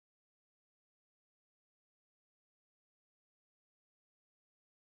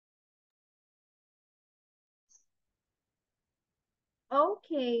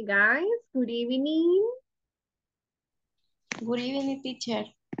Okay, guys, good evening. Good evening, teacher.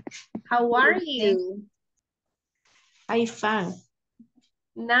 How are you? I'm fine.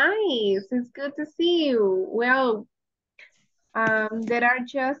 Nice, it's good to see you. Well, there are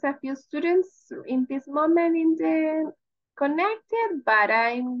just a few students in this moment in the connected, but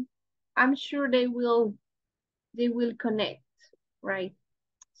I'm sure they will connect, right?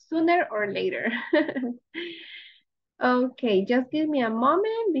 Sooner or later. Okay, just give me a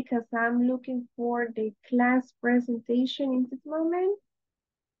moment because I'm looking for the class presentation in this moment.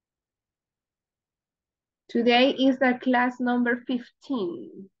 Today is the class number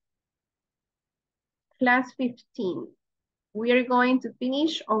 15. Class 15. We are going to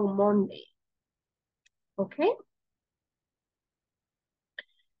finish on Monday. Okay?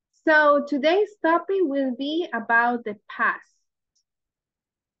 So today's topic will be about the past.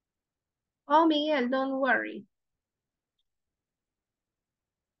 Oh, Miguel, don't worry.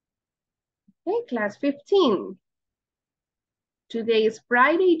 Okay, class 15. Today is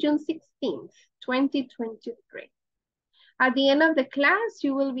Friday, June 16th, 2023. At the end of the class,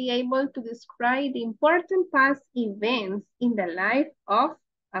 you will be able to describe the important past events in the life of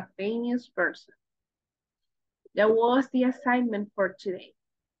a famous person. That was the assignment for today.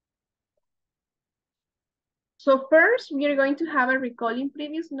 So first, we are going to have a recalling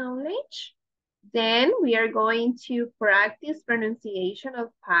previous knowledge. Then we are going to practice pronunciation of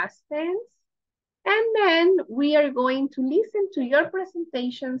past tense. And then we are going to listen to your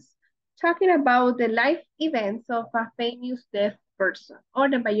presentations talking about the life events of a famous deaf person or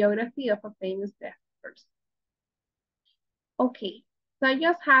the biography of a famous deaf person. Okay, so I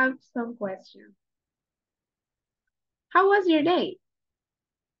just have some questions. How was your day?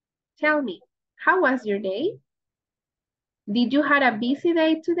 Tell me, how was your day? Did you have a busy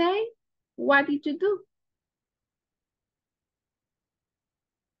day today? What did you do?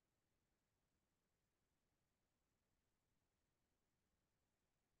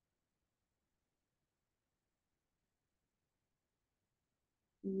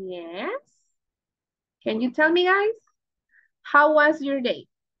 Yes. Can you tell me, guys? How was your day?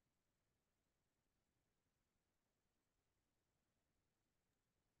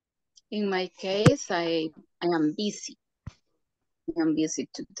 In my case, I am busy. I am busy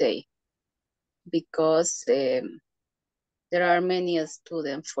today because there are many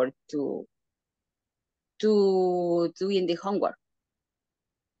students for to doing the homework,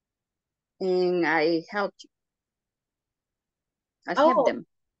 and I help you. I help Oh, them.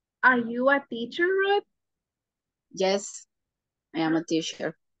 are you a teacher, Ruth? Yes, I am a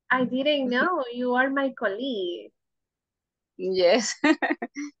teacher. I didn't know. You are my colleague. Yes,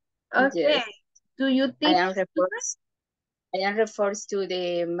 Okay. yes. Do you I teach am children? refers. I am refers to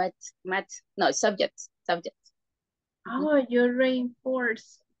the math. No, subjects. Mhm, Oh, you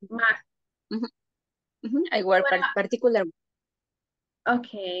reinforce math. mhm, mhm. I work Well, particular.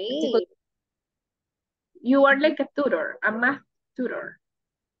 okay. You are Mhm. like a tutor, a math tutor.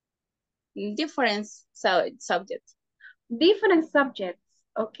 Different subjects. Different subjects.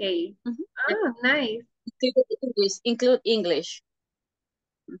 Okay. Mhm. Ah, nice. Include English.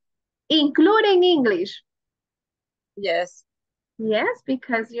 Including English. Yes. Yes,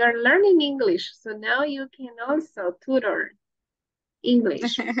 because you're learning English. So now you can also tutor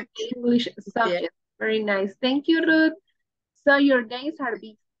English, English Yeah. subject. Very nice. Thank you, Ruth. So your days are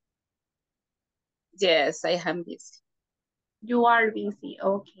busy. Yes, I am busy. You are busy.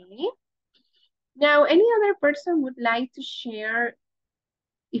 Okay. Now, any other person would like to share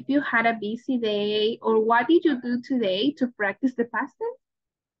if you had a busy day or what did you do today to practice the past tense?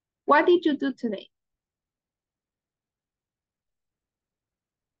 What did you do today?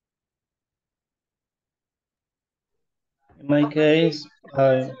 In my case,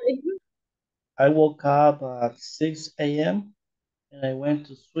 I woke up at 6 a.m. and I went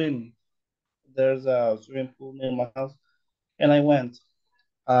to swim. There's a swimming pool near my house, and I went.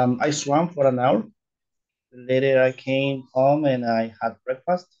 I swam for an hour. Later, I came home and I had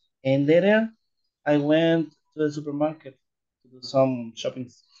breakfast. And later, I went to the supermarket to do some shopping.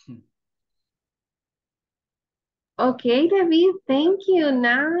 Okay, David, thank you.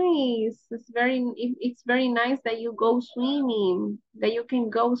 Nice. It's very nice that you go swimming, that you can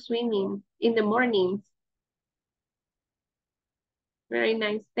go swimming in the mornings. Very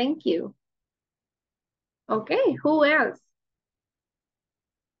nice. Thank you. Okay, who else?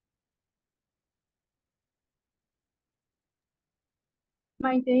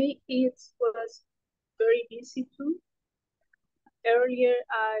 My day was very busy too. Earlier,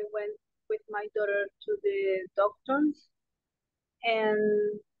 I went with my daughter to the doctor,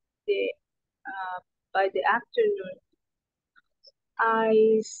 and the by the afternoon,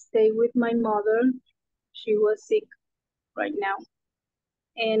 I stay with my mother. She was sick right now.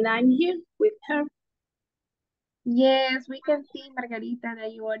 And I'm here with her. Yes, we can see, Margarita,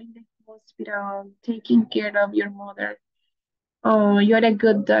 that you are in the hospital taking care of your mother. Oh, you're a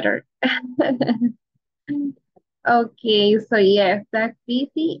good daughter. Okay, so yes, that's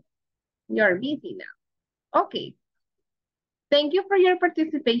busy. You're busy now. Okay. Thank you for your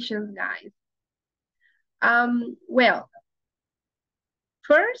participation, guys. Well,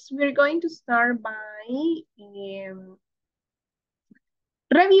 first we're going to start by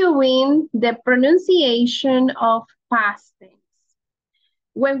reviewing the pronunciation of past tense.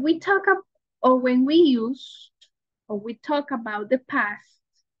 When we talk or when we use or we talk about the past,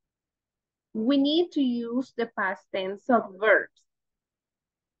 we need to use the past tense of verbs.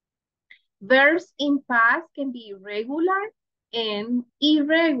 Verbs in past can be regular and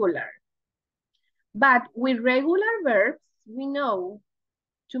irregular. But with regular verbs, we know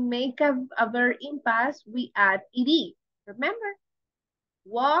to make a verb in past, we add ed. Remember?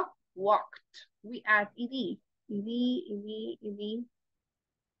 Walk, walked. We add ed. Ed.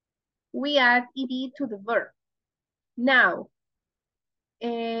 We add ed to the verb. Now,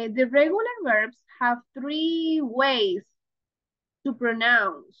 the regular verbs have 3 ways to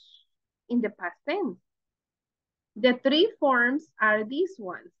pronounce in the past tense. The 3 forms are these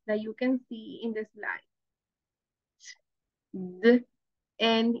ones that you can see in the slide. D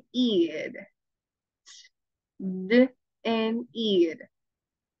and id. D and id.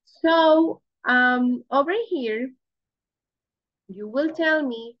 So over here, you will tell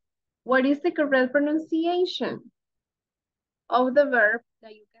me what is the correct pronunciation of the verb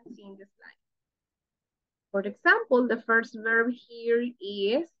that you can see in the slide. For example, the first verb here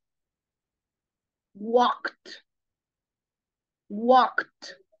is walked.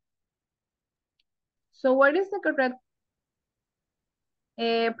 Walked. So what is the correct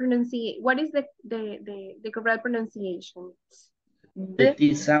pronunciation? What is the correct pronunciation? The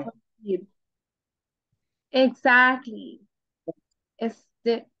T sound. Exactly. It's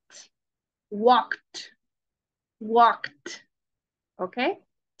the walked. Walked. Okay?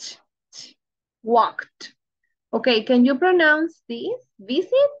 Walked. Okay, can you pronounce this?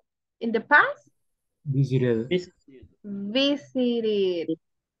 Visit in the past? Visited. Visited.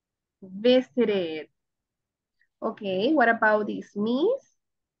 Visited. Okay, what about this? Miss?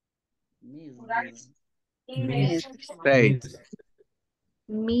 Miss. State.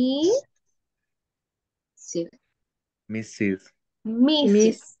 Miss? Mrs. Miss.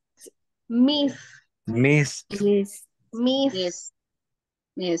 Miss. Miss. Miss. Miss.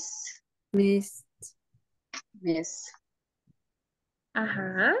 Miss. Miss. Miss.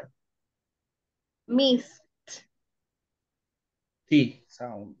 Uh-huh. Miss. T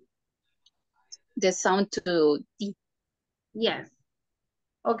sound. The sound to T. Yes.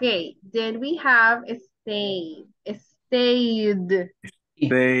 Okay, then we have stayed. Stayed.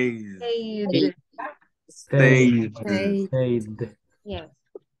 Stayed. Stayed. Stayed. Yes.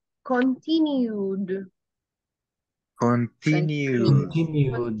 Continued. Continued.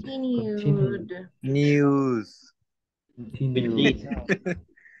 Continued. News. Continued.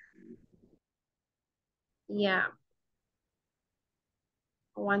 Yeah.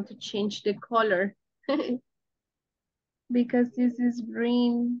 I want to change the color because this is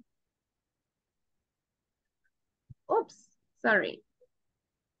green. Oops, sorry.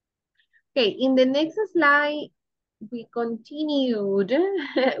 Okay, in the next slide, we continued.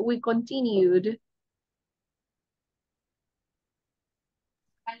 We continued.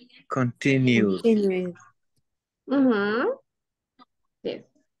 Continued. Continued. Mm-hmm. Yes.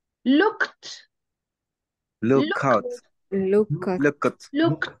 Looked. Look out. Look at. Look at.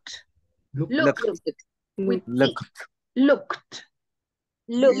 Looked. Look. With Look. T. Looked.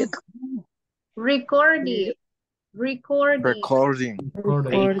 Look. Recorded. Recorded. Recording.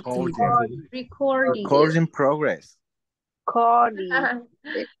 Recorded. Recorded. Recording progress.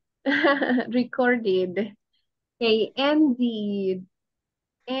 Recorded. Okay, ended.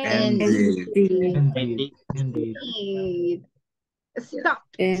 Ended. Ended. Ended. Stop.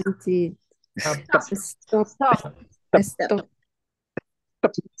 Ended. Stop. Stop. Stop. Stop.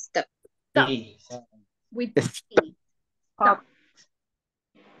 Stop. T sound. With T. Stop.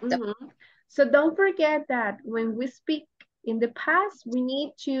 So don't forget that when we speak in the past, we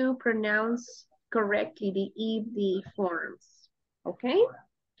need to pronounce correctly the ed forms. Okay?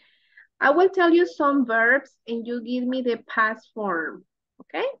 I will tell you some verbs and you give me the past form.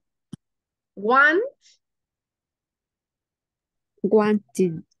 Okay? Want.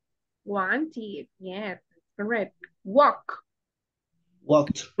 Wanted. Wanted. Yes, correct. Walk.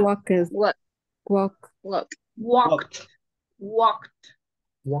 Walked. Walked. Walk. Walk. Walk. Walked. walked,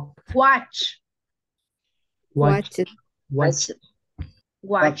 Walk. watch, Watch it. Watch.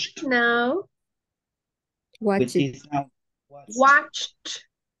 watched, no, With Watch it. this sound. watched,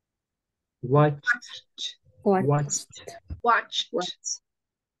 Watch. Watch. watched. What?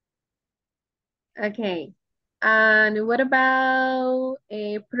 Okay. And what about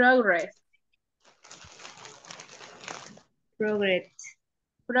progress? Progress.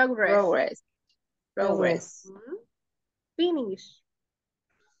 Progress. Progress. Progress. Mhm. Finish.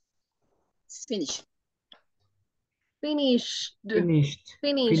 Finish. Finished. Finished.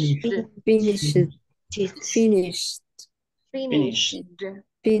 Finished. Finished. Finished. Finished.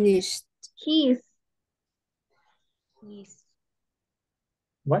 Finished. His.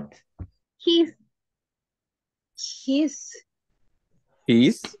 What? His. His.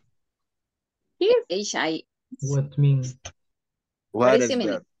 Is? His. H-I. What means? What What is is the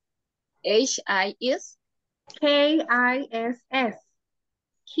meaning? that? H-I-S. K-I-S-S.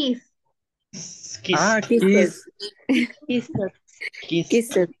 Kiss. Kiss. Ah, Kiss. kiss. Kiss.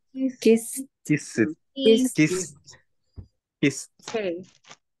 Kiss it. Kiss. Kiss. Kiss it. Kiss. Kiss. Kiss. Okay.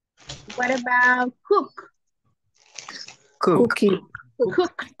 What about cook? Cook. Cookie.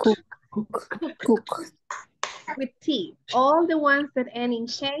 Cook Cook. with T. All the ones that end in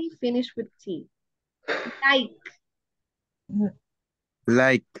K finish with T. Like.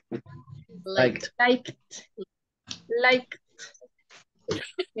 Like. Liked. Liked.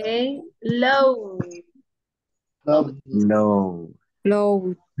 Okay. Low. Love. No.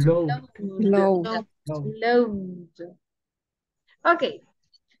 Load. Low. Load. Load. Okay.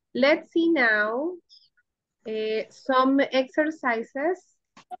 Let's see now some exercises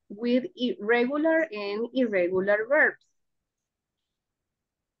with irregular and irregular verbs.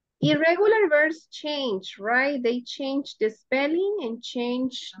 Irregular verbs change, right? They change the spelling and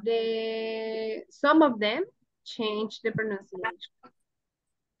change some of them change the pronunciation.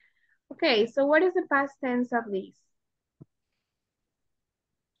 Okay, so what is the past tense of this?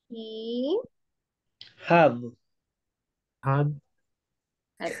 He Have. Had.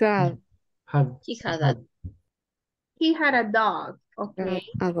 Have. Had. He had a he had a dog. Okay.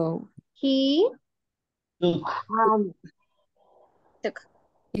 Ago. He Took. took.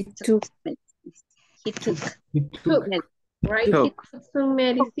 He took. He took. He took. right? He Took. took some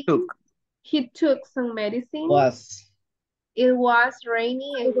medicine. Took. He took some medicine. Was. It was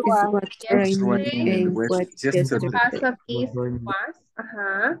rainy and It was raining yesterday. and wet The yesterday. past of Was is raining.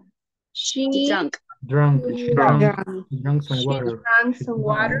 was. He She drank. Drunk. She drank. Drank. She drank some She water. drank She some drank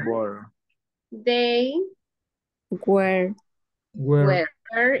water. Water. They Were Were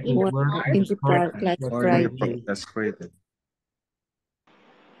were in the were park. in the park last Or Friday. that's Friday.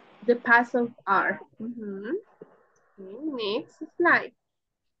 The past of are. Okay, next slide.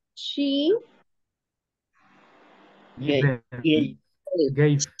 She Gave. gave.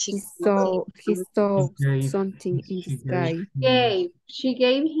 Gave. He saw Gave. something in the She sky. gave. She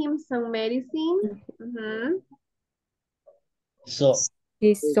gave him some medicine. So.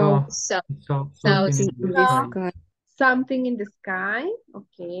 He saw So Saw something something in the sky. Something in the sky.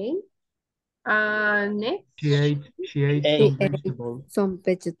 Okay. Next. She ate He some ate vegetables. some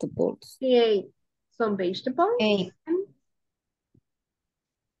vegetables. She ate some vegetables.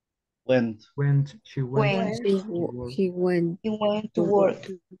 Went. She went. He went he to work.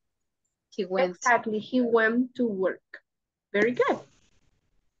 went. Exactly. He went to work. Very good.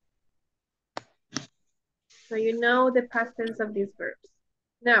 So you know the past tense of these verbs.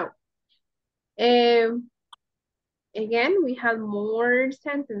 Now, again, we have more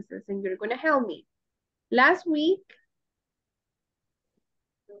sentences and you're going to help me. Last week,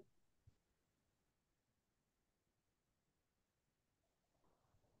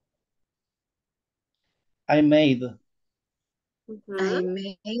 I made. I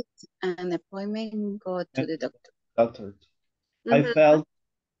made an appointment. Go to the doctor. Doctor. I felt.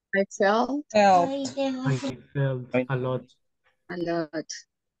 I felt I felt a lot. a lot.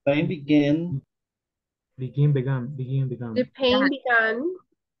 Pain began. Began. the pain began.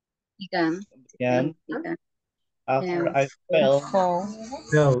 Began. After Yeah. I fell.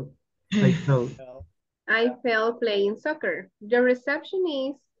 Felt. I felt. I fell playing soccer. The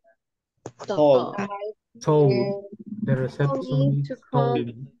receptionist Told. Told. The told me receptionist to call told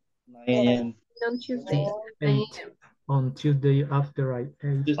me 9 a.m. on Tuesday. ate on Tuesday after I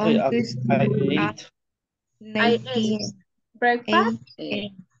ate. Tuesday after I ate. I ate breakfast.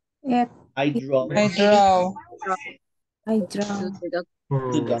 I drove. I To drowned. the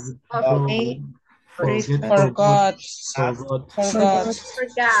doctor. To the Forgot. Forgot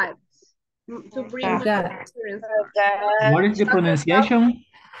to bring insurance. What is the pronunciation?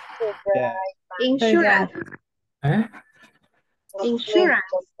 Yeah. Insurance. Eh? Insurance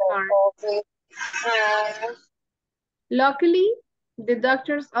card. Luckily, the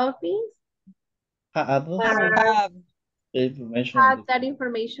doctor's office Have had information on the that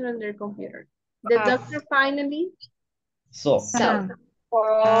information on their computer. The doctor finally so So,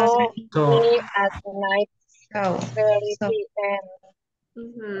 So, at night, very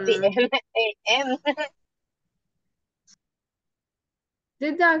mhm. AM.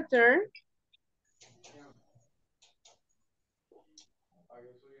 The doctor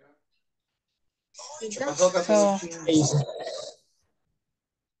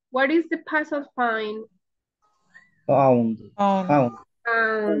what is the past of find? found. Found.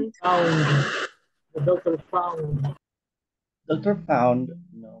 the doctor found. Doctor found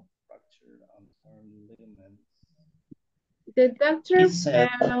no fracture on torn ligaments. The doctor He said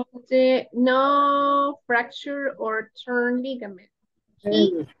found no fracture or torn ligament.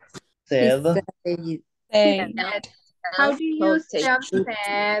 He said said, how do you take spell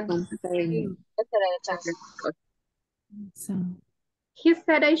said? He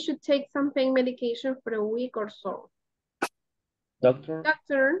said I should take some pain medication for a week or so. doctor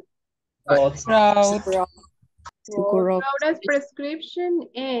Doctor wrote a prescription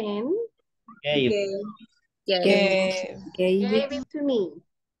and gave. gave it to me.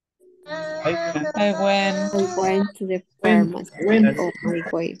 I went to the pharmacy on my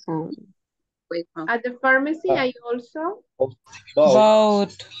way home. At the pharmacy, I also Both.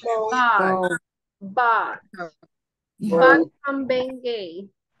 bought some Bengay.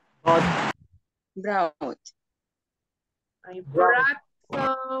 brown. I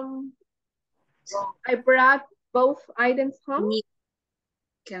brought both items home.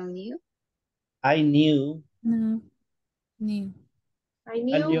 Can you? I knew I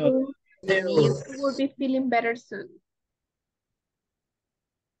knew you would be feeling better soon.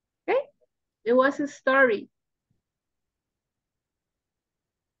 Okay, it was a story.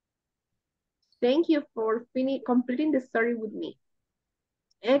 Thank you for completing the story with me.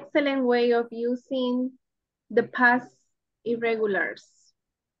 Excellent way of using the past irregulars.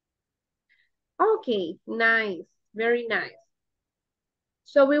 Okay, nice, very nice.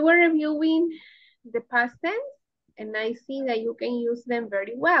 So we were reviewing the past tense, and I see that you can use them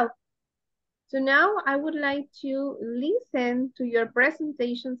very well. So now I would like to listen to your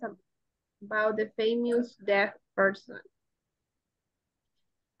presentations about the famous deaf person.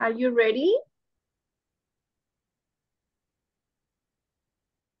 Are you ready?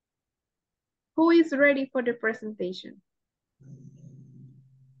 Who is ready for the presentation?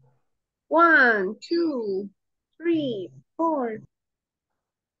 1, 2, 3, 4.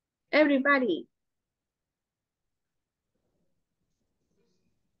 Everybody.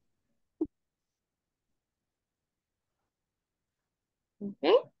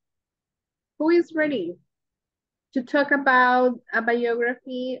 Okay. Who is ready to talk about a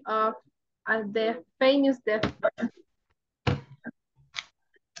biography of the famous deaf person?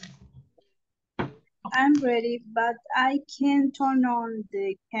 I'm ready, but I can't turn on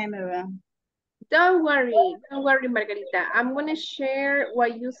the camera. Don't worry, Margarita. I'm gonna share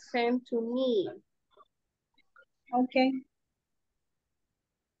what you sent to me. Okay.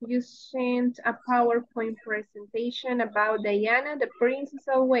 You sent a PowerPoint presentation about Diana, the Princess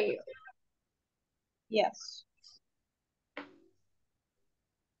of Wales. Yes.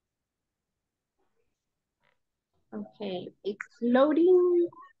 Okay, it's loading.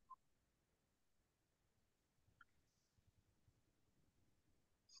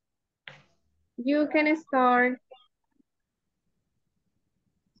 You can start.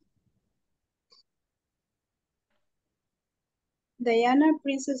 Diana,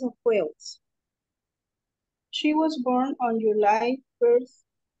 Princess of Wales. She was born on July 1st,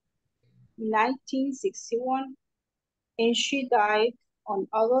 1961, and she died on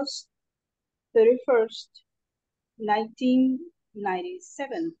August 31st,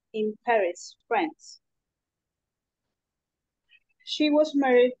 1997, in Paris, France. She was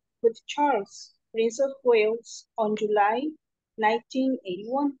married with Charles, Prince of Wales, on July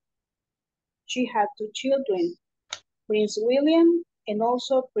 1981. She had 2 children, Prince William and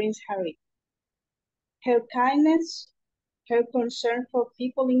also Prince Harry. Her kindness, her concern for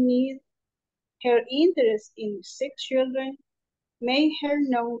people in need, her interest in sick children made her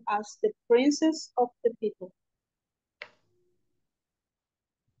known as the Princess of the People.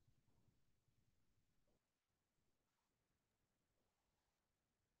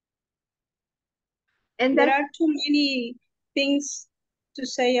 And there are too many things to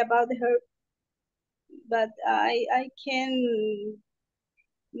say about her, but I can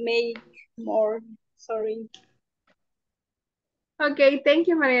make more, sorry. Okay, thank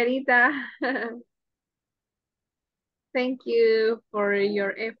you, Margarita. Thank you for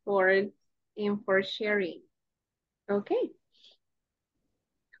your effort and for sharing. Okay.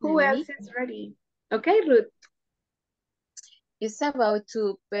 Who else is ready? Okay, Ruth. It's about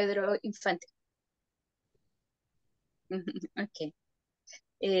to Pedro Infante. Okay.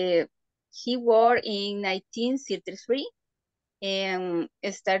 He born in 1933 and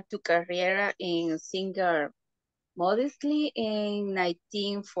started to career in singer modestly in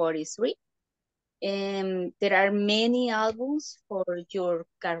 1943. And there are many albums for your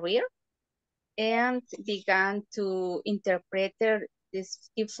career and began to interpret this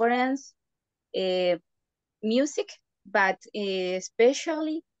different music, but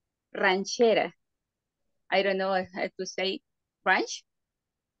especially ranchera. I don't know how to say ranchera.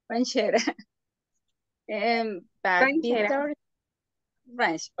 But Ranchera. Victor,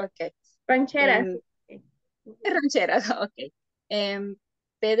 okay. Rancheras. Ranchera, okay.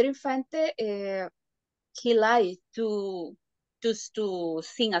 Pedro Infante, he liked to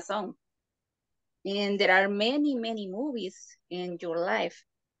sing a song. And there are many, many movies in your life,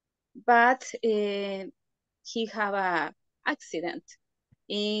 but he have a accident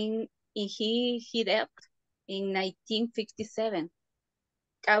he died in 1957.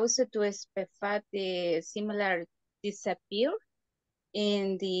 Caused to expect the similar disappear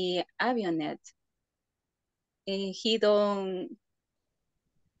in the avionet. He no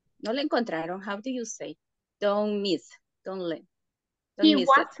le encontraron. How do you say? Don't miss He miss it.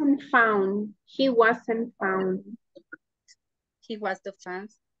 wasn't found. He wasn't found. He was the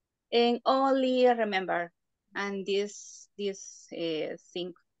fans. And only remember, and this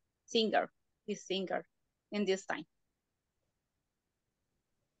singer in this time.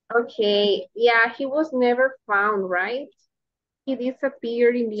 Okay, yeah, he was never found, right? He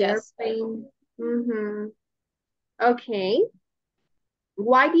disappeared in the airplane. Okay.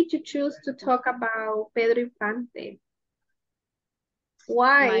 Why did you choose to talk about Pedro Infante?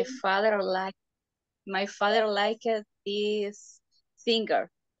 Why? My father liked this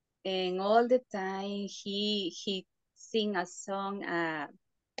singer, and all the time he sing a song,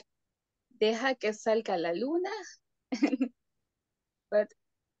 Deja que salga la luna,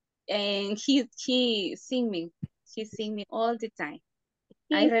 and he sing me all the time.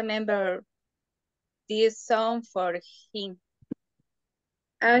 I remember this song for him.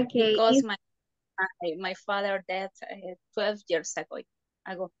 Okay. Because my father died 12 years ago.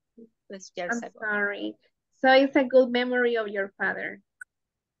 12 years ago. Sorry. So it's a good memory of your father.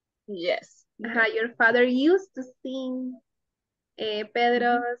 Yes. Your father used to sing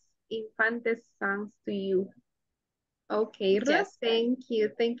Pedro's Infante's songs to you. Okay, Ruth, yes. Thank you.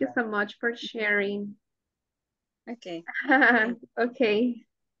 Thank you so much for sharing. Okay. Okay.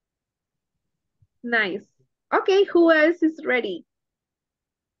 Nice. Okay, who else is ready?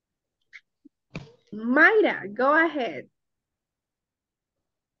 Mayra, go ahead.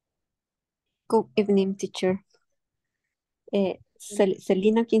 Good evening, teacher.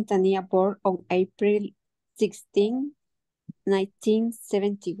 Selena Quintanilla born on April 16,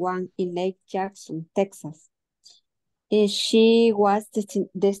 1971 in Lake Jackson, Texas. She was destined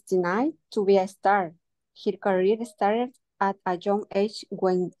to be a star. Her career started at a young age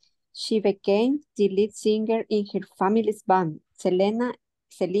when she became the lead singer in her family's band, Selena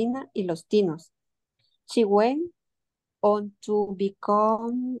y Los Tinos. She went on to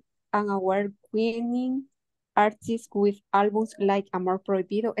become an award-winning artist with albums like Amor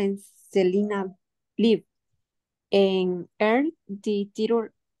Prohibido and Selena Live, and earned the title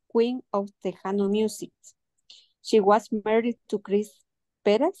Queen of Tejano Music. She was married to Chris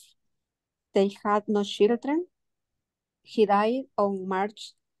Perez. They had no children. He died on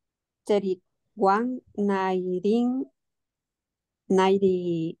March 31,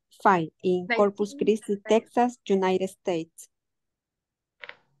 1995 in Corpus Christi, Texas, United States.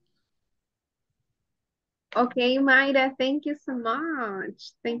 Okay, Mayra, thank you so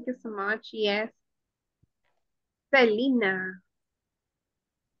much. Thank you so much. Yes. Selena.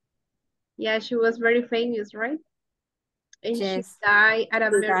 Yeah, she was very famous, right? And yes, she died at a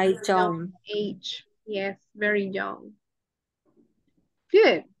very young age. Yes, very young.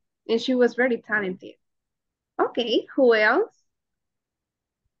 Good. And she was very talented. Okay, who else?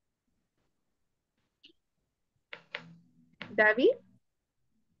 David?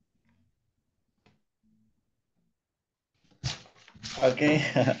 Okay.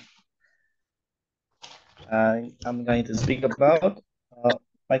 I'm going to speak about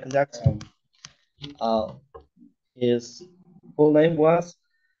Michael Jackson. His full name was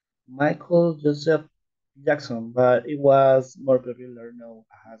Michael Joseph Jackson, but it was more popular known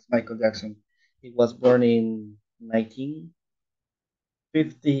as Michael Jackson. He was born in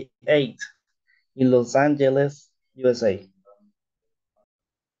 1958 in Los Angeles, USA.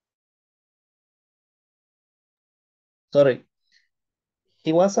 Sorry,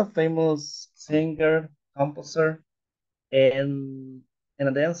 he was a famous singer, composer, and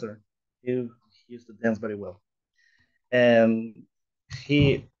a dancer. He used to dance very well. And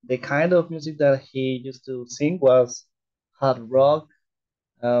the kind of music that he used to sing was hard rock,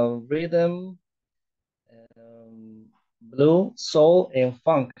 rhythm, blue, soul, and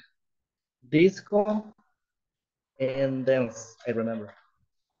funk, disco, and dance. I remember.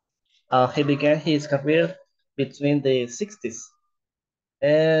 He began his career between the 60s,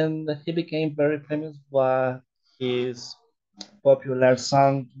 and he became very famous by his popular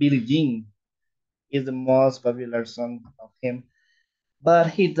song "Billie Jean." Is the most popular song of him. But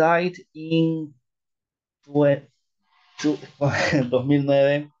he died in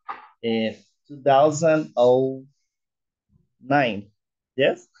 2009, 2009.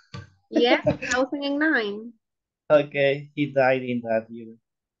 Yes? Yes, 2009. Okay, he died in that year.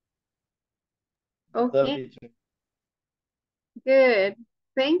 The Okay, teacher. good.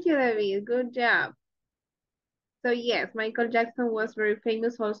 Thank you, David. Good job. So yes, Michael Jackson was very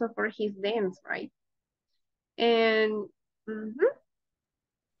famous also for his dance, right? And mhm.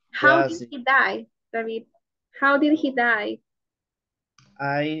 How did Yes, he die, David? How did he die?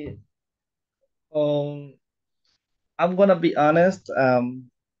 I um I'm gonna be honest.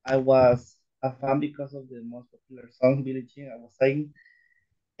 I was a fan because of the most popular song, Billie Jean. I was saying,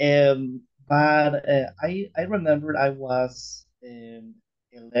 but I remember I was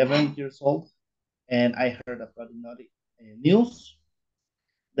 11 years old, and I heard about the news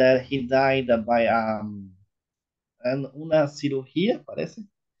that he died by una cirugía, parece.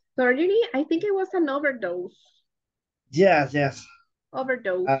 Surgery? I think it was an overdose. Yes, yes.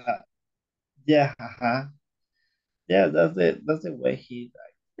 Overdose. Uh, yeah, yeah. That's the way he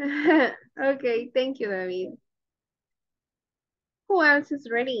Okay, thank you, David. Who else is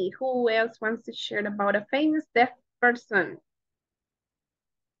ready? Who else wants to share about a famous deaf person?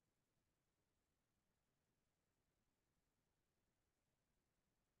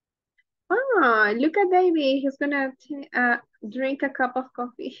 Ah, look at David. He's gonna drink a cup of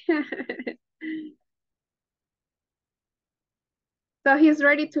coffee. So he's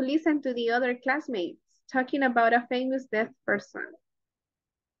ready to listen to the other classmates talking about a famous deaf person.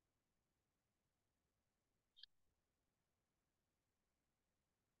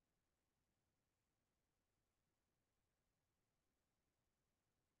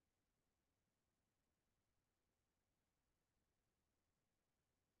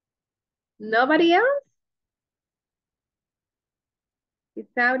 Nobody else?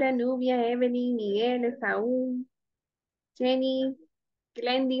 Isaura, Nubia, Evelyn, Miguel, Esaú, Jenny,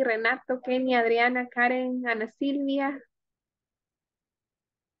 Glendy, Renato, Kenny, Adriana, Karen, Ana Silvia,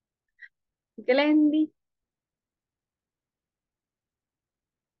 Glendy.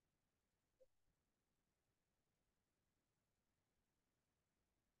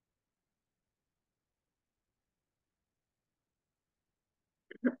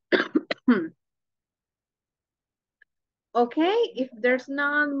 Okay, if there's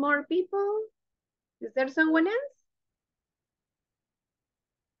not more people, is there someone else?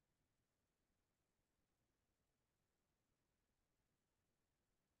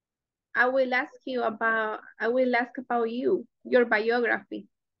 I will ask about you, your biography.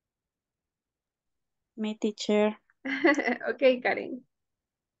 Me, teacher. Okay, Karen.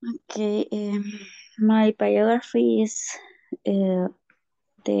 Okay, my biography is the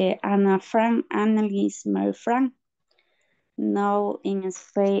Anna Frank, Annalise Mary Frank, known in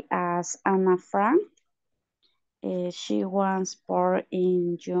Spain as Anna Frank. She was born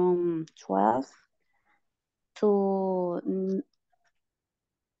in June 12 to,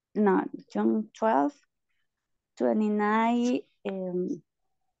 no, June 12, 29,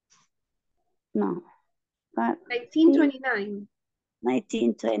 no, but 1929.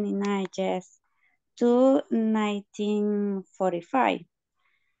 1929, yes, to 1945.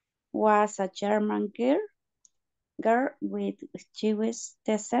 Was a German girl with Jewish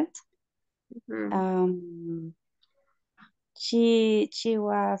descent. Mhm. She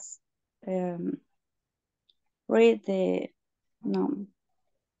was read the no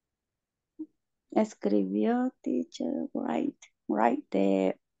escribió teacher right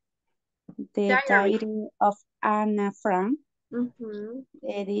the diary of Anna Frank. Mhm.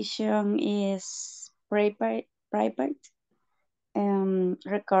 The edition is private record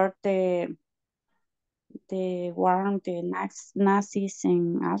the war the Nazis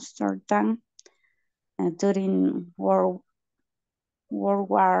in Amsterdam during World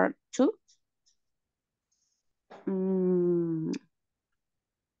War II.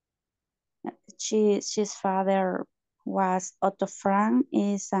 She's father was Otto Frank,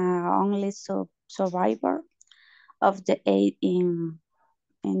 is only survivor of the aid in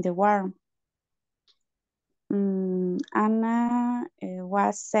the war. Anna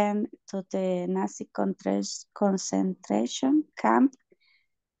was sent to the Nazi concentration camp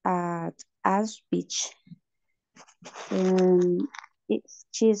at Auschwitz.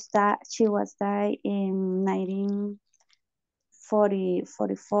 She was died in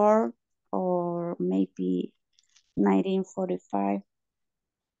 1944 or maybe 1945,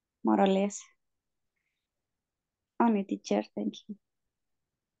 more or less. Only teacher, thank you.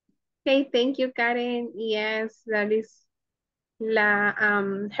 Okay, thank you, Karen. Yes, that is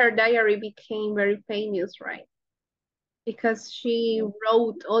her diary became very famous, right? Because she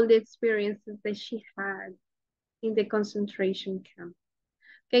wrote all the experiences that she had in the concentration camp.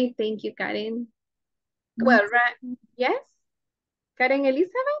 Okay, thank you, Karen. Well, right, yes, Karen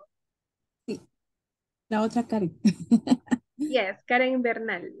Elizabeth? Sí, la otra Karen. Yes, Karen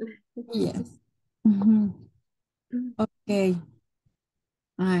Bernal. Yes. Ok.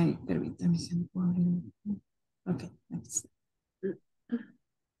 Ay, permítame, se me puede abrir. Ok, next.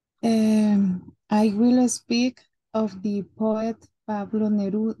 I will speak of the poet Pablo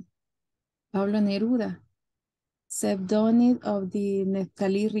Neruda, pseudonym of the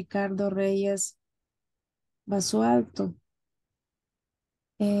Neftali Ricardo Reyes Basualto.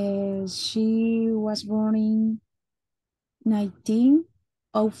 She was born in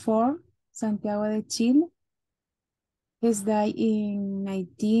 1904, Santiago de Chile. He died in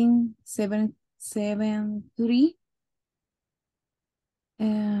 1973.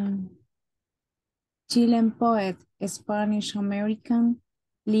 Chilean poet, Spanish-American,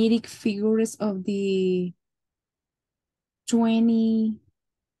 lyric figures of the 20th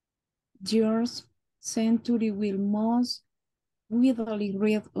century will most widely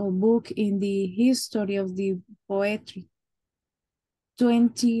read a book in the history of the poetry.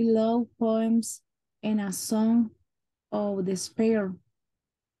 20 love poems and a song of despair.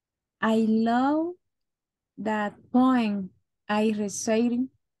 I love that poem. I recited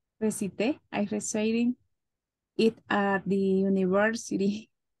it at the university.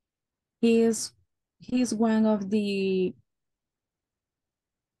 He's one of the,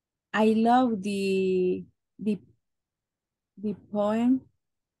 I love the poem,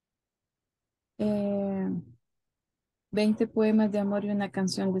 20 poemas de amor y una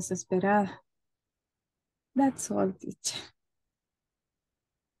canción desesperada. That's all, teacher.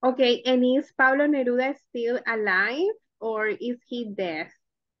 Okay, and is Pablo Neruda still alive or is he dead?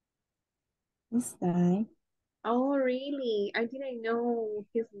 He's dying. Oh, really? I didn't know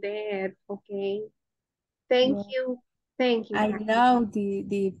he's dead. Okay. Thank Yeah. you. Thank you. I Karen. love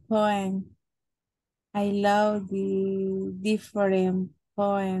the poem. I love the different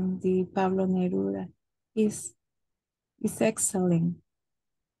poem, the Pablo Neruda. It's excellent.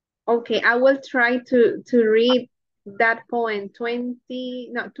 Okay, I will try to read that poem,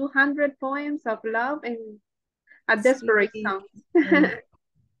 200 poems of love and a desperate Sí, song.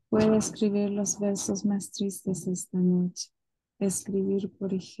 puedo escribir los versos más tristes esta noche. Escribir,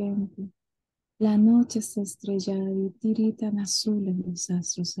 por ejemplo, la noche está estrellada y tiritan azul en los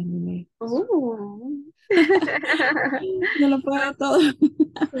astros a lo lejos. Oh. No lo puedo todo.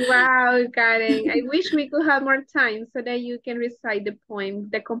 Wow, Karen. I wish we could have more time so that you can recite the poem,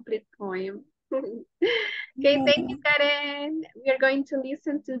 the complete poem. Okay, thank you, Karen. We are going to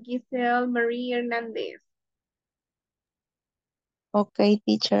listen to Giselle Marie Hernandez. Okay,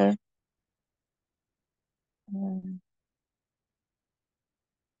 teacher.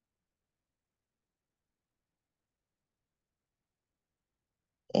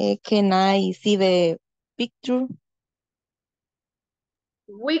 Can I see the picture?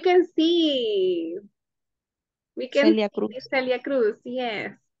 We can see. We can Celia see Cruz. Celia Cruz,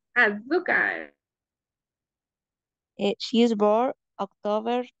 yes. Azúcar. She is born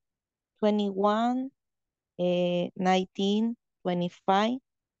October 21, 1925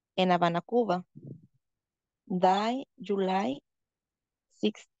 in Havana, Cuba. Died July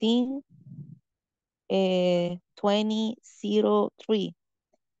 16, 2003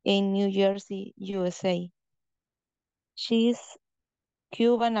 in New Jersey, USA. She is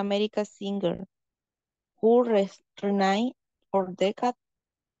Cuban American singer who remained for decades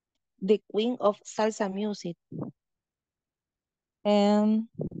the queen of salsa music. And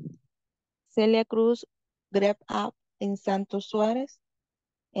Celia Cruz grew up in Santos Suarez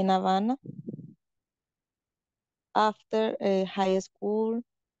in Havana. After high school,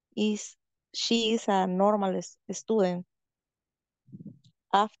 she is a normal student.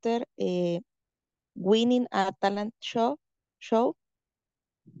 After winning a talent show,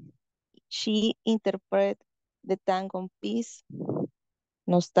 She interpreted the tango piece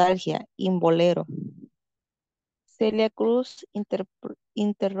Nostalgia in Bolero. Celia Cruz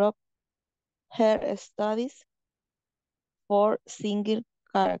interrupt her studies for singing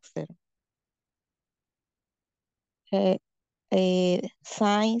character.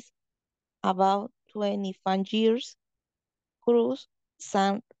 Since about 25 years, Cruz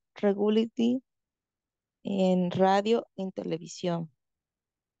sang regularly en radio and televisión.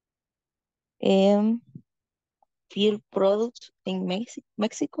 And field products in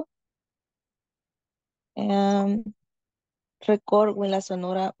Mexico. Record en la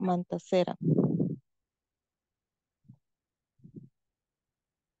Sonora Mantacera.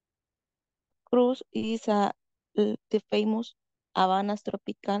 Cruz is the famous Habanas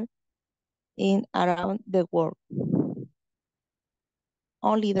Tropical in around the world.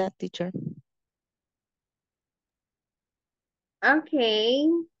 Only that, teacher. Okay.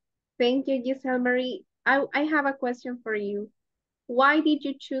 Thank you, Giselle Marie. I have a question for you. Why did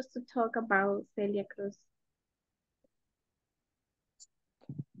you choose to talk about Celia Cruz?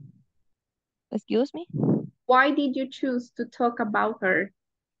 Excuse me? Why did you choose to talk about her?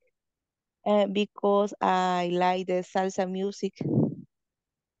 Because I like the salsa music.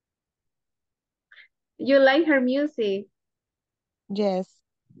 You like her music? Yes.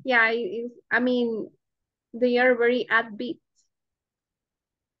 Yeah, I mean, they are very upbeat.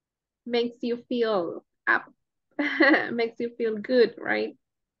 Makes you feel up. Makes you feel good, right?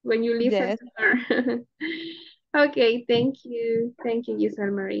 When you listen Yes. to her. Okay, thank you. Thank you,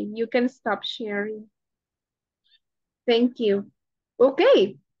 Giselle Marie. You can stop sharing. Thank you.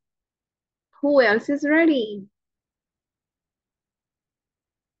 Okay. Who else is ready?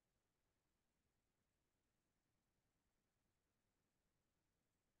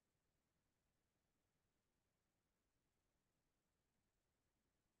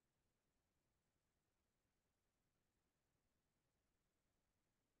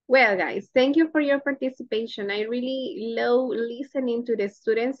 Well, guys, thank you for your participation. I really love listening to the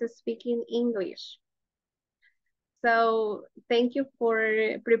students speaking English. So thank you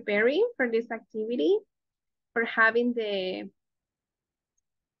for preparing for this activity, for having the,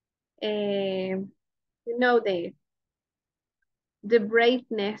 the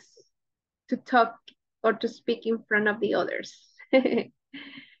braveness to talk or to speak in front of the others.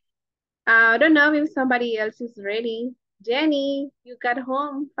 I don't know if somebody else is ready. Jenny, you got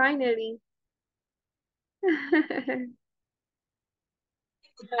home finally.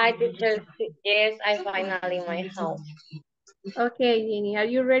 Hi, teacher. Yes, I finally in my house. Okay, Jenny, are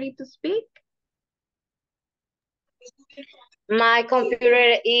you ready to speak? My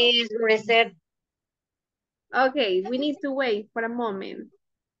computer is reset. Okay, we need to wait for a moment.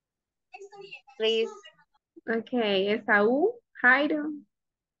 Please. Okay, Esaú, Jairo,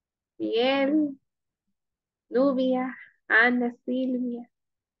 Miguel, Nubia, Ana Silvia,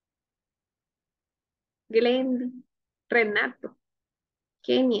 Glendy, Renato,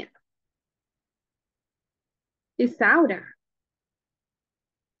 Kenia, Isaura.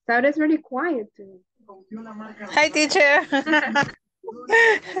 Isaura is very quiet today. Hi, teacher.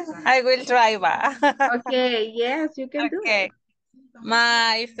 I will try, Okay, yes, you can do it.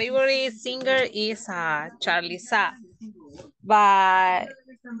 My favorite singer is Charlie Sa, but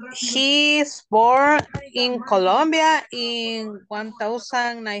he's born in Colombia in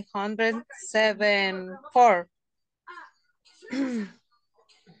 1974. He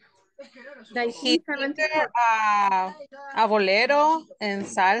singer 1974. a bolero and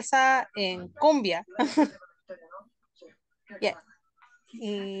salsa and cumbia. Yeah.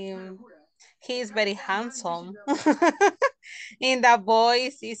 He is very handsome. And the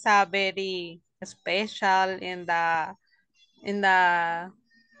voice is a very special, and the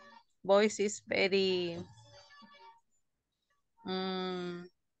voice is very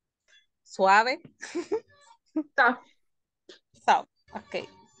suave. Soft. So, okay.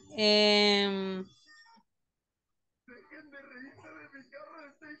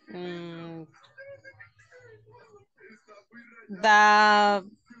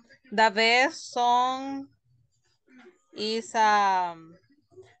 The best song is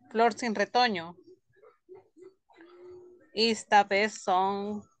Flor sin retoño. Is the best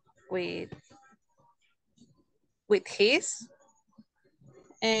song with his,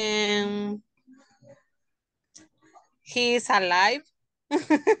 and he is alive.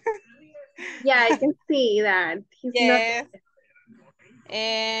 Yeah, I can see that. He's Yes. not.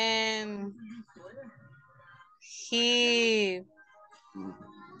 And he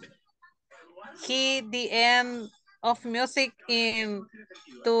the end of music in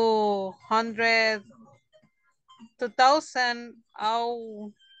 200 2000.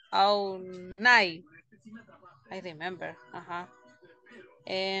 Oh, Oh, night. I remember.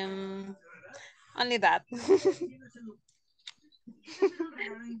 Only that.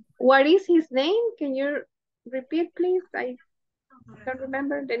 What is his name? Can you repeat, please? I don't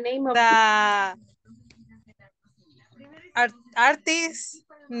remember the name of The artist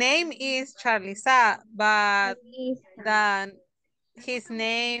name is Charlie Sa, but his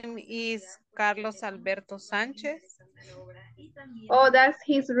name is Carlos Alberto Sanchez. Oh, that's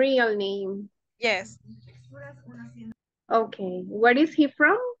his real name. Yes. Okay. Where is he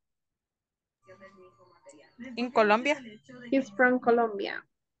from? In Colombia. He's from Colombia.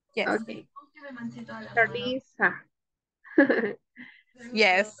 Yes. Okay. Charliza.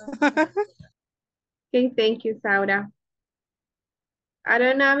 Yes. Okay, thank you, Saura. I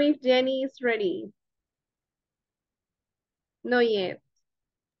don't know if Jenny is ready. No yet.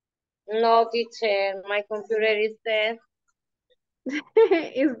 No, teacher, my computer is dead.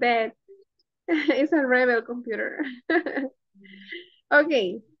 It's dead. It's a rebel computer.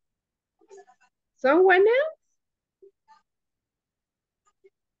 Okay. Someone else?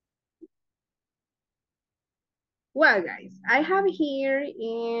 Well, guys, I have here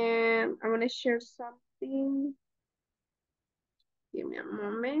and I'm gonna share something. Give me a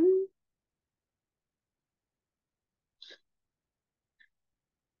moment.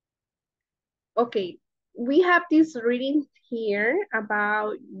 Okay, we have this reading here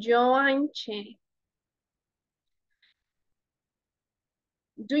about Joan Chen.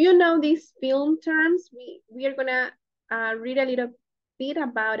 Do you know these film terms? We are gonna read a little bit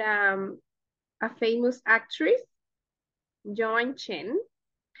about a famous actress, Joan Chen.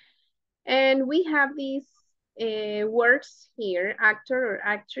 And we have these words here: actor or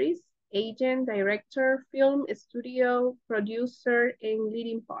actress, agent, director, film studio, producer, and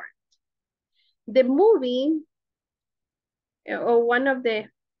leading part. The movie, or one of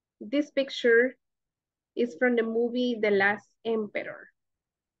this picture is from the movie The Last Emperor.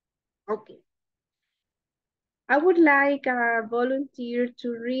 Okay. I would like a volunteer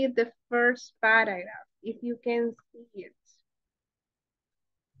to read the first paragraph, if you can see it.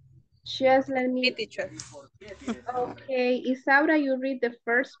 Just let me. Teacher. Okay, Isaura, you read the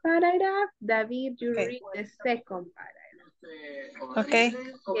first paragraph. David, you Okay. read the second paragraph. Okay.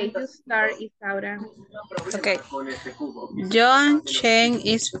 Okay, you start, Isaura. Okay. Joan Chen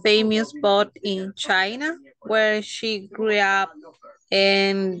is famous both in China, where she grew up,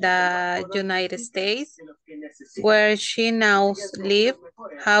 in the United States, where she now lives.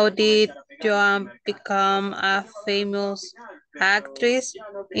 How did Joan become a famous actress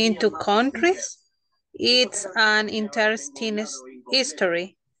in two countries? It's an interesting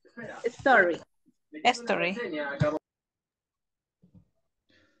history. Story. Story.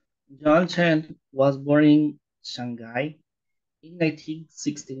 John Chen was born in Shanghai in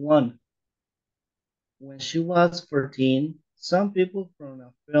 1961. When she was 14, some people from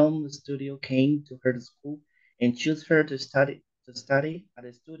a film studio came to her school and chose her to study at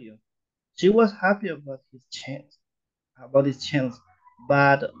the studio. She was happy about this chance,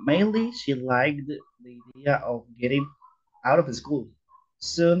 but mainly she liked the idea of getting out of school.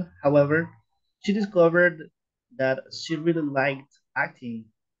 Soon, however, she discovered that she really liked acting.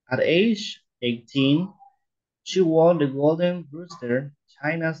 At age 18, she won the Golden Rooster,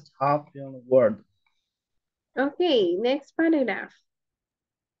 China's top film award. Okay, next paragraph.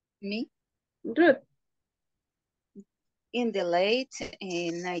 Me? Ruth. In the late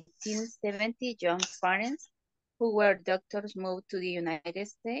 1970s, John's parents, who were doctors, moved to the United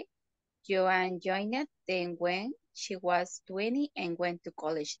States. Joanne joined them when she was 20 and went to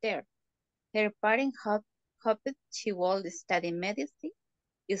college there. Her parents hoped she would study medicine.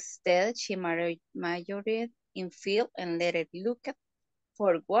 Instead, she majored in film and later looked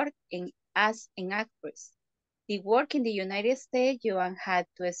for work as an actress. The work in the United States, Joanne had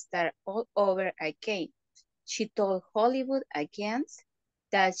to start all over again. She told Hollywood against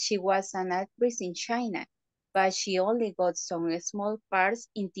that she was an actress in China, but she only got some small parts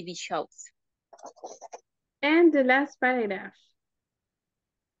in TV shows. And the last paragraph.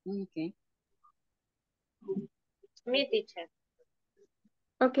 Okay. Me, teacher.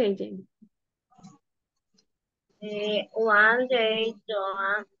 Okay, Jane. One day,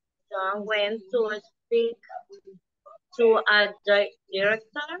 John went to speak to a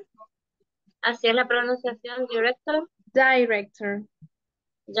director. Así es la pronunciación, director. Director.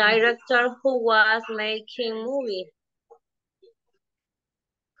 Director who was making movies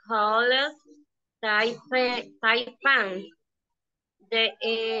called Taipan. The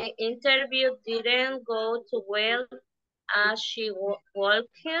interview didn't go too well as she walked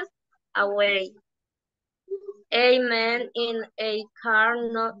away. A man in a car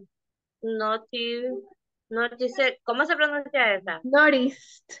noticed, ¿cómo se pronuncia esa?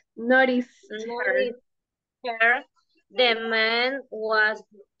 Noticed her. Noticed her. The man was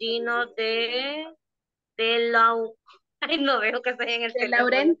Dino de ay, no veo que estoy en el De teléfono.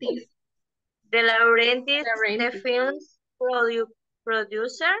 Laurentiis. De Laurentiis, the Laurentiis. film's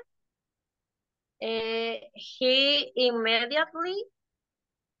producer. He immediately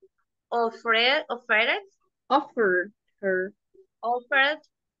offered her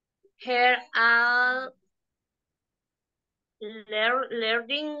a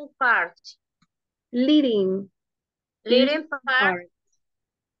leading part. Leading Part.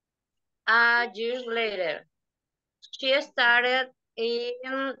 A year later, she started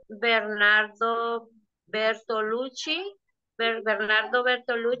in Bernardo Bertolucci's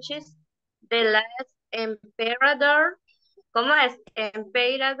The Last Emperador. ¿Cómo es?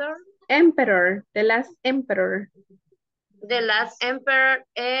 Emperor, The Last Emperor. The Last Emperor,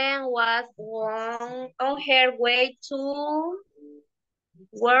 and was on her way to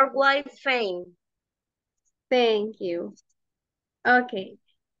worldwide fame. Thank you. Okay.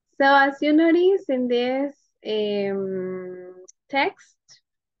 So as you notice in this text,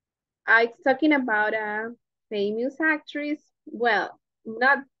 it's talking about a famous actress. Well,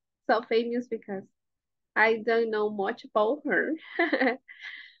 not so famous because I don't know much about her.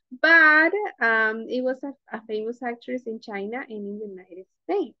 But it was a famous actress in China and in the United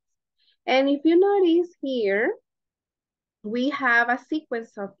States. And if you notice here, we have a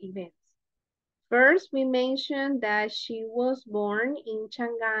sequence of events. First, we mentioned that she was born in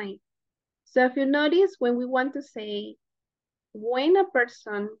Shanghai. So if you notice, when we want to say when a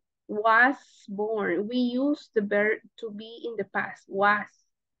person was born, we use the verb to be in the past, was.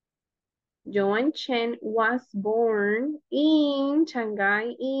 Joan Chen was born in Shanghai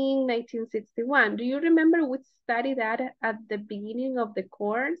in 1961. Do you remember we studied that at the beginning of the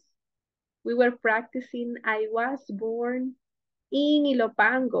course? We were practicing, I was born in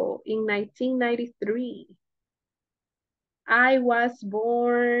Ilopango in 1993. I was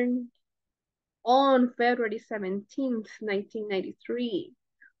born on February 17th, 1993.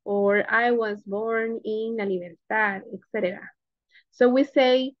 Or I was born in La Libertad, etc. So we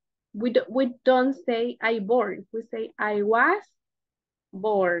say, we don't say I born. We say I was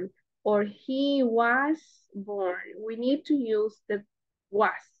born or he was born. We need to use the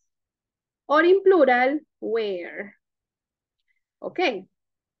was. Or in plural, where. Okay.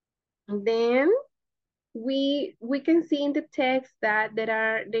 Then we can see in the text that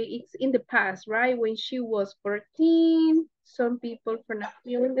it's in the past, right? When she was 14, some people from a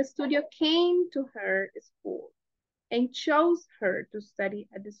film studio came to her school and chose her to study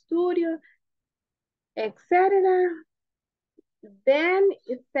at the studio, etc. Then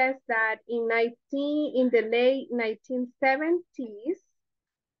it says that in the late 1970s,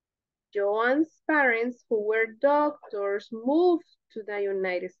 Joan's parents, who were doctors, moved to the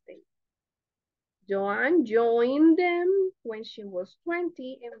United States. Joan joined them when she was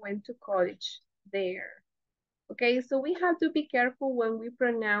 20 and went to college there. Okay, so we have to be careful when we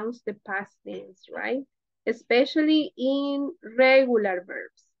pronounce the past tense, right? Especially in regular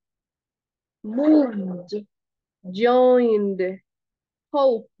verbs. Moved, joined,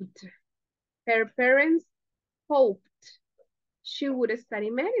 hoped. Her parents hoped she would study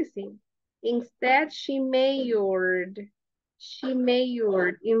medicine. Instead, she majored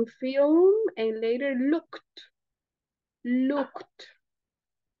in film and later looked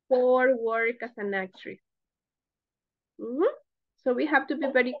for work as an actress. So we have to be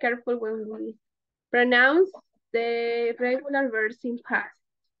very careful when we pronounce the regular verbs in past.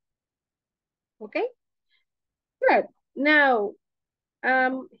 Okay? Good. Now,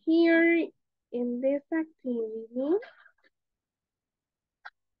 here in this activity,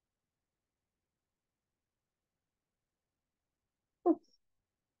 oops,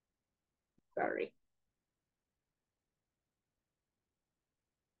 sorry.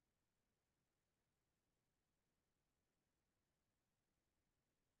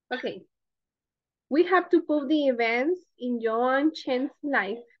 Okay. We have to put the events in Joan Chen's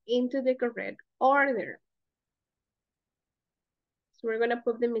life into the correct order. So we're going to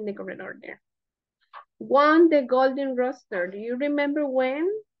put them in the correct order. Won the Golden Rooster. Do you remember when?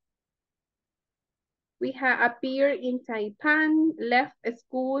 We have appeared in Taipan, left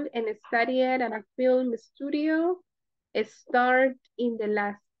school and studied at a film studio, starred in The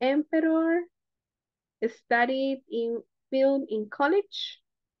Last Emperor, studied in film in college,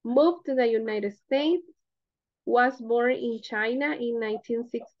 moved to the United States, was born in China in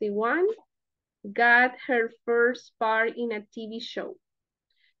 1961, got her first part in a TV show.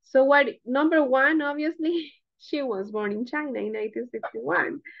 So what, number one, obviously, She was born in China in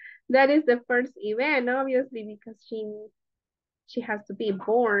 1961. That is the first event, obviously, because she has to be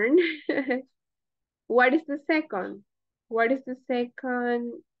born. What is the second? What is the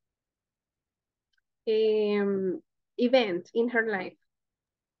second event in her life?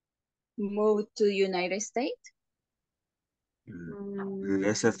 Moved to the United States.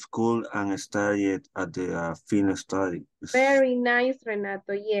 Left school and studied at the film study. Very nice,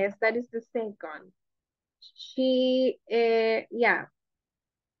 Renato. Yes, that is the second. She, yeah.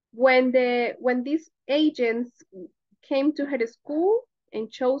 When these agents came to her school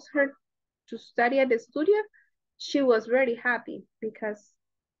and chose her to study at the studio, she was very happy because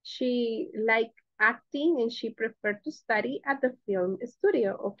she liked acting and she preferred to study at the film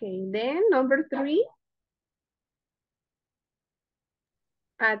studio. Okay, then number 3.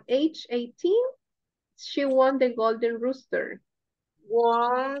 At age 18, she won the Golden Rooster.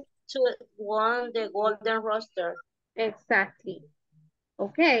 Won the Golden Rooster. Exactly.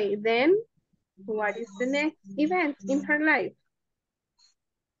 Okay, then what is the next event in her life?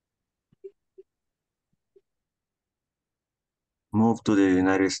 Moved to the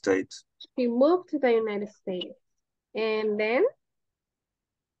United States. She moved to the United States. And then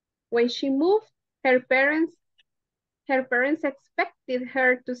when she moved, her parents expected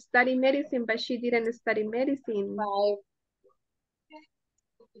her to study medicine, but she didn't study medicine.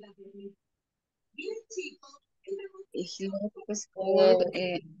 He left the school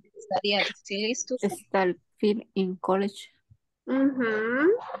study at Start film in college.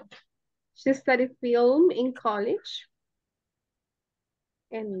 She studied film in college.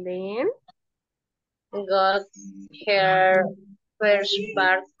 And then got her first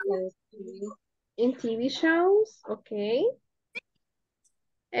part in TV shows. Okay.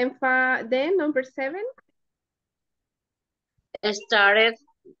 And then number 7. Started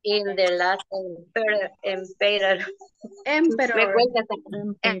in the last emperor.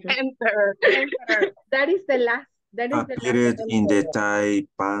 That is the last. That is appeared the last in the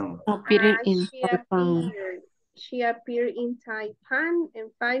Taipan. She appeared in Taipan,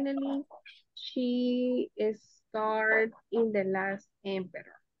 and finally she starred in The Last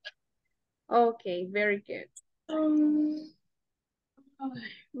Emperor. Okay, very good.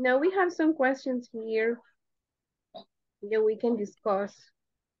 Now we have some questions here that we can discuss.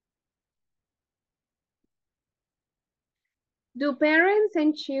 Do parents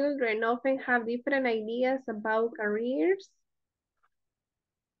and children often have different ideas about careers?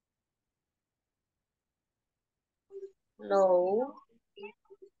 No.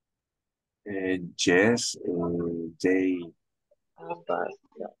 Yes, they.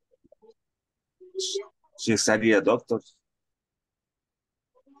 She studied a doctor.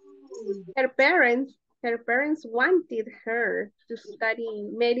 Her parents wanted her to study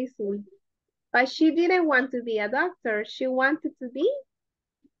medicine, but she didn't want to be a doctor. She wanted to be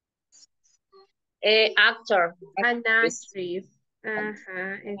an actor. An actress. An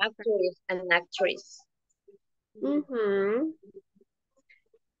actress.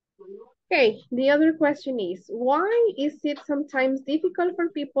 Okay, the other question is, why is it sometimes difficult for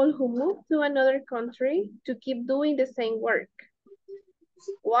people who move to another country to keep doing the same work?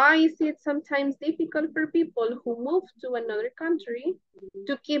 Why is it sometimes difficult for people who move to another country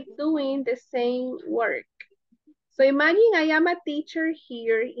to keep doing the same work? So imagine I am a teacher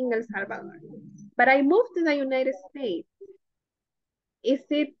here in El Salvador, but I moved to the United States.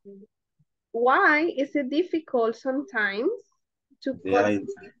 Why is it difficult sometimes to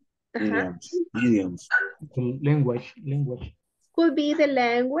idioms. Language. Could be the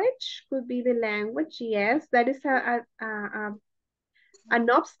language, yes. That is an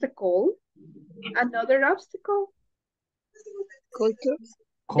obstacle. Another obstacle? Culture.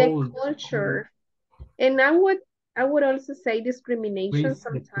 The culture. And I would also say discrimination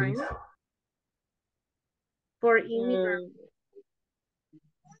sometimes for immigrants.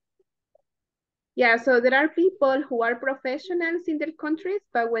 Yeah, so there are people who are professionals in their countries,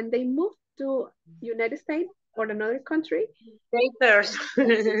 but when they move to United States or another country,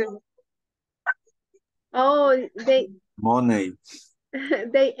 money.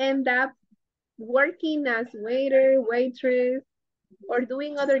 They end up working as waiter, waitress, or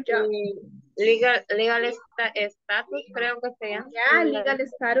doing other jobs. Legal status, creo que se llama. Yeah, legal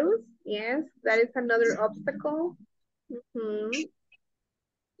status. Yes, that is another obstacle.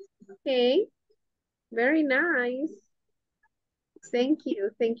 Okay, very nice. Thank you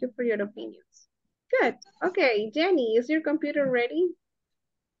for your opinions. Good. Okay, Jenny, is your computer ready?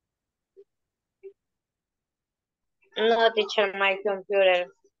 No, teacher, my computer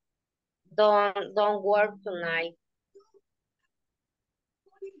don't work tonight.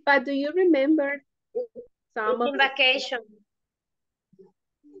 But do you remember some of In vacation.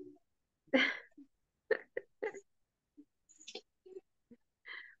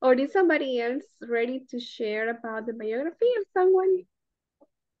 or is somebody else ready to share about the biography of someone?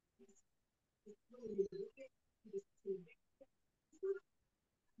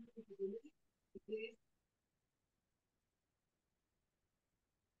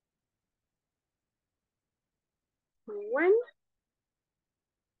 One.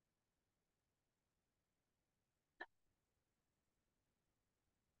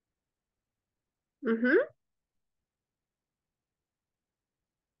 Mm-hmm.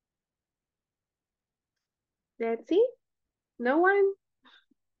 That's it? No one?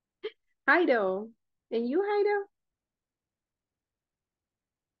 Heido. And you, Heido?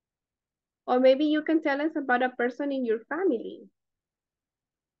 Or maybe you can tell us about a person in your family.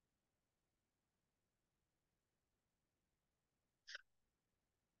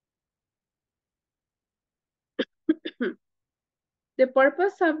 The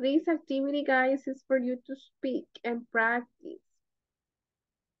purpose of this activity, guys, is for you to speak and practice.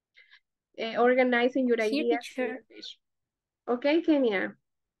 Organizing your Here, ideas. teacher. Okay, Kenya.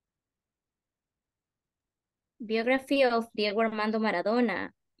 Biography of Diego Armando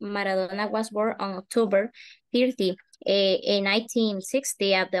Maradona. Maradona was born on October 30, in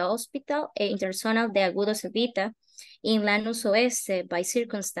 1960 at the Hospital Internacional de Agudos Evita in Lanús Oeste. By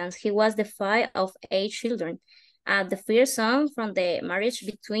circumstance, he was the father of 8 children. The first son from the marriage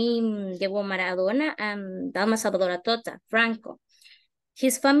between Diego Maradona and Dalma Salvadora Tota, Franco.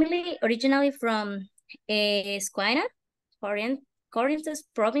 His family originally from Esquina, Corrientes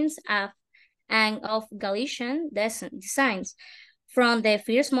province and of Galician designs. From the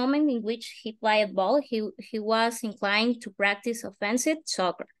first moment in which he played ball, he was inclined to practice offensive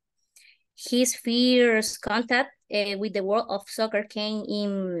soccer. His first contact with the world of soccer came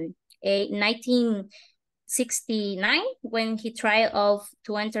in 1969 when he tried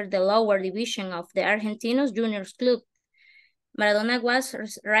to enter the lower division of the Argentinos Juniors Club. Maradona was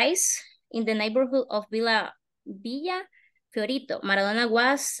raised in the neighborhood of Villa Fiorito. Maradona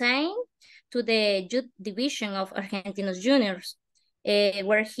was signed to the youth division of Argentinos Juniors,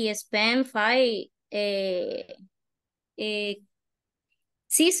 where he spent 5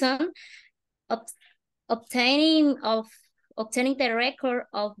 seasons obtaining the record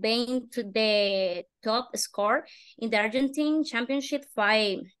of being to the top scorer in the Argentine Championship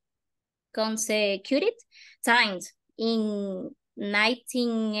 5 consecutive times. In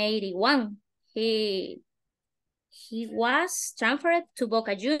 1981, he was transferred to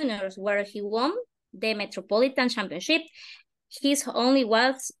Boca Juniors, where he won the Metropolitan Championship. His only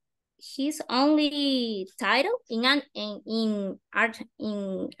title in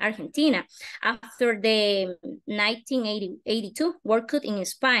Argentina after the 1982 World Cup in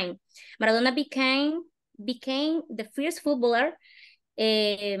Spain. Maradona became the first footballer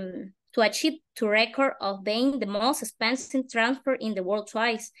to achieve the record of being the most expensive transfer in the world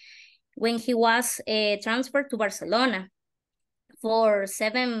twice, when he was transferred to Barcelona for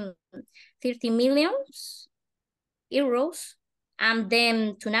 750 million euros, and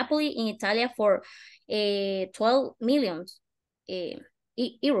then to Napoli in Italy for 12 million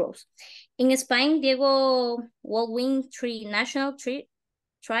euros. In Spain, Diego will win 3 national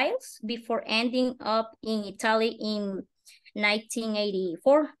trials before ending up in Italy in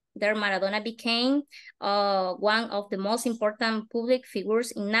 1984. There, Maradona became one of the most important public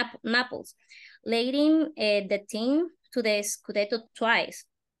figures in Naples, leading the team to the Scudetto twice,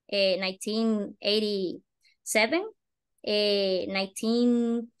 1987,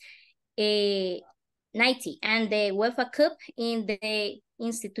 1990, and the UEFA Cup in the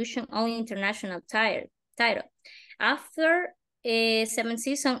institution-owned international title. After 7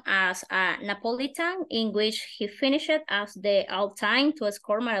 seasons as a Napolitan, in which he finished as the all-time to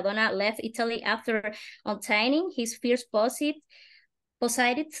score, Maradona left Italy after obtaining his first positive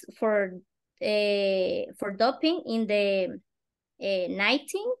for doping in the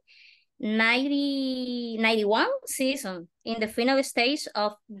 1990-91 season. In the final stage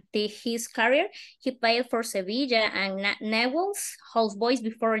of his career, he played for Sevilla and Newell's Old Boys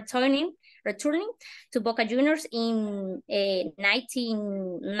before returning to Boca Juniors in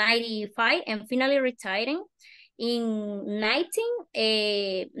 1995 and finally retiring in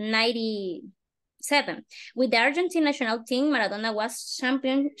 1997. With the Argentine national team, Maradona was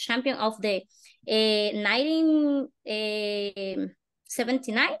champion of the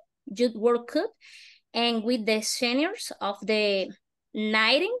 1979 Youth World Cup, and with the seniors of the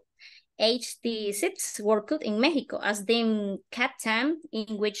 19 86 World Cup in Mexico as the captain,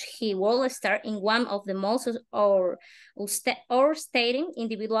 in which he will start in one of the most outstanding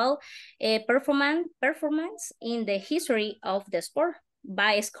individual performance in the history of the sport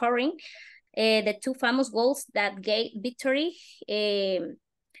by scoring the two famous goals that gave victory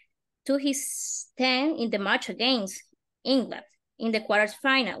to his team in the match against England in the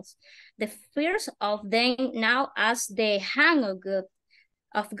quarterfinals. The first of them now as the hang of good,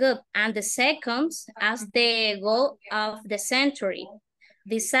 and the second as the goal of the century.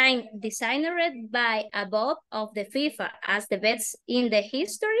 Designed by above of the FIFA as the best in the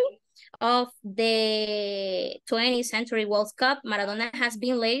history of the 20th Century World Cup, Maradona has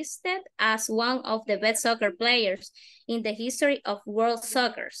been listed as one of the best soccer players in the history of world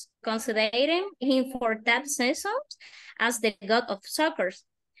soccer, considering him for that season as the god of soccer.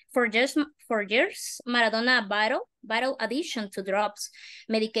 For years, Maradona battled addiction to drugs,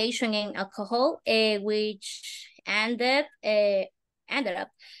 medication, and alcohol, which ended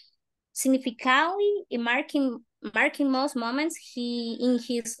up significantly marking most moments in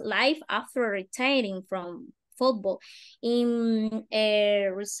his life after retiring from football. In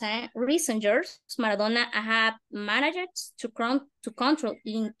recent years, Maradona had managed to control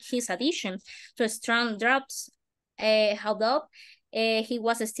his addiction to strong drugs. Although he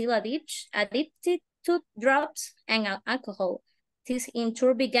was still addicted to drugs and alcohol. This in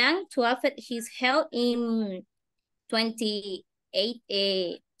turn began to affect his health in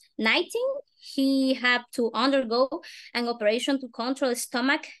 2019. He had to undergo an operation to control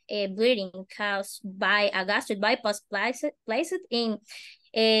stomach bleeding caused by a gastric bypass placed in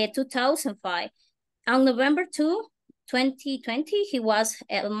 2005. On November 2, 2020, he was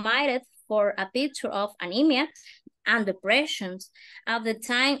admitted for a picture of anemia and depressions. At the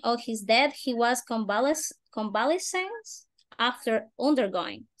time of his death, he was convalescent after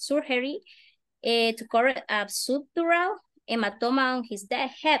undergoing surgery to correct a subdural hematoma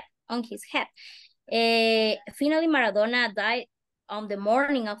on his head. Finally, Maradona died on the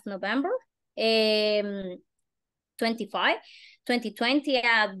morning of November 25, 2020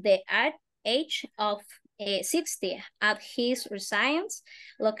 at the age of 60 at his residence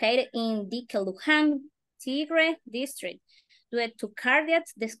located in Dique-Luján, Tigre district, due to cardiac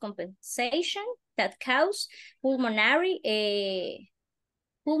decompensation that caused pulmonary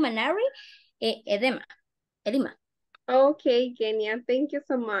edema. Okay, Kenya, thank you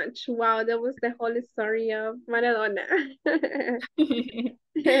so much. Wow, that was the whole story of Maradona.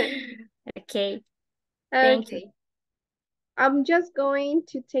 Okay, thank you. I'm just going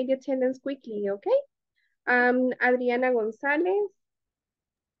to take attendance quickly, okay? Adriana González.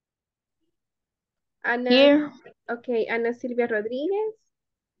 Ana, Here. Okay, Ana Silvia Rodríguez.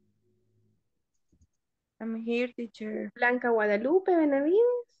 I'm here, teacher. Blanca Guadalupe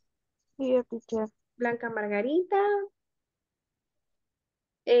Benavides. Here, teacher. Blanca Margarita.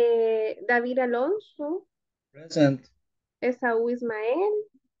 David Alonso. Present. Esaú Ismael.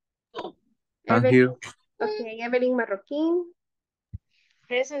 I'm here. Okay, Evelyn Marroquín.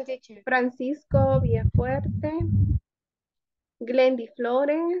 Present, teacher. Francisco Villafuerte. Glendy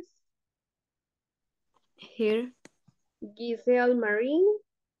Flores. Here. Giselle Marie.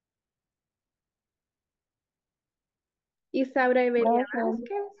 Isaura Evelia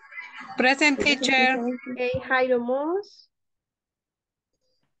Vázquez. Present, teacher. Jairo Moss.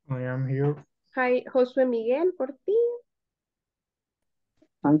 I am here. Josué Miguel Portillo.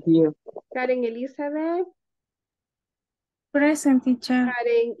 I'm here. Karen Elizabeth. Present, teacher.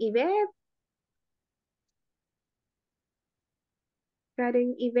 Karen Yvette.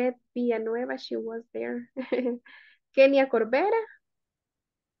 Karen Yvette Villanueva, she was there. Kenia Corbera.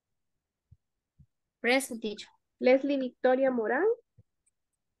 Present, teacher. Leslie Victoria Morán.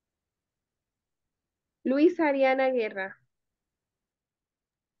 Luisa Ariana Guerra.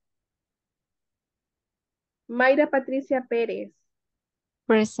 Mayra Patricia Pérez.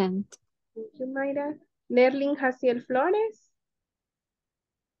 Present. Thank you, Mayra. Nerlin Jaciel Flores.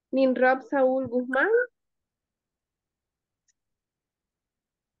 Ninrob Saúl Guzmán.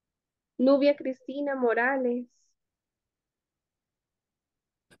 Nubia Cristina Morales.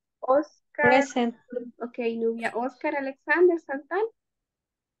 Oscar. Present. Okay, Nubia. Oscar Alexander Santal.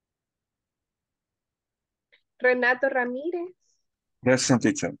 Renato Ramírez. Present,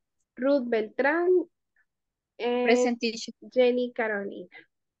 teacher. Ruth Beltrán. And Present, teacher. Jenny Carolina.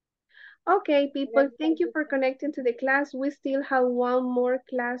 Okay, people, thank you for connecting to the class. We still have one more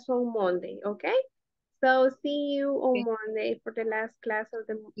class on Monday, okay? So see you on Monday for the last class of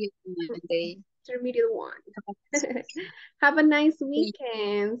the intermediate one. Have a nice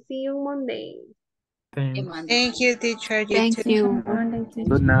weekend. See you Monday. Thanks. Thank you, teacher. You Thank too. you. Monday, teacher.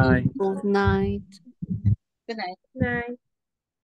 Good night. Good night. Good night. Night.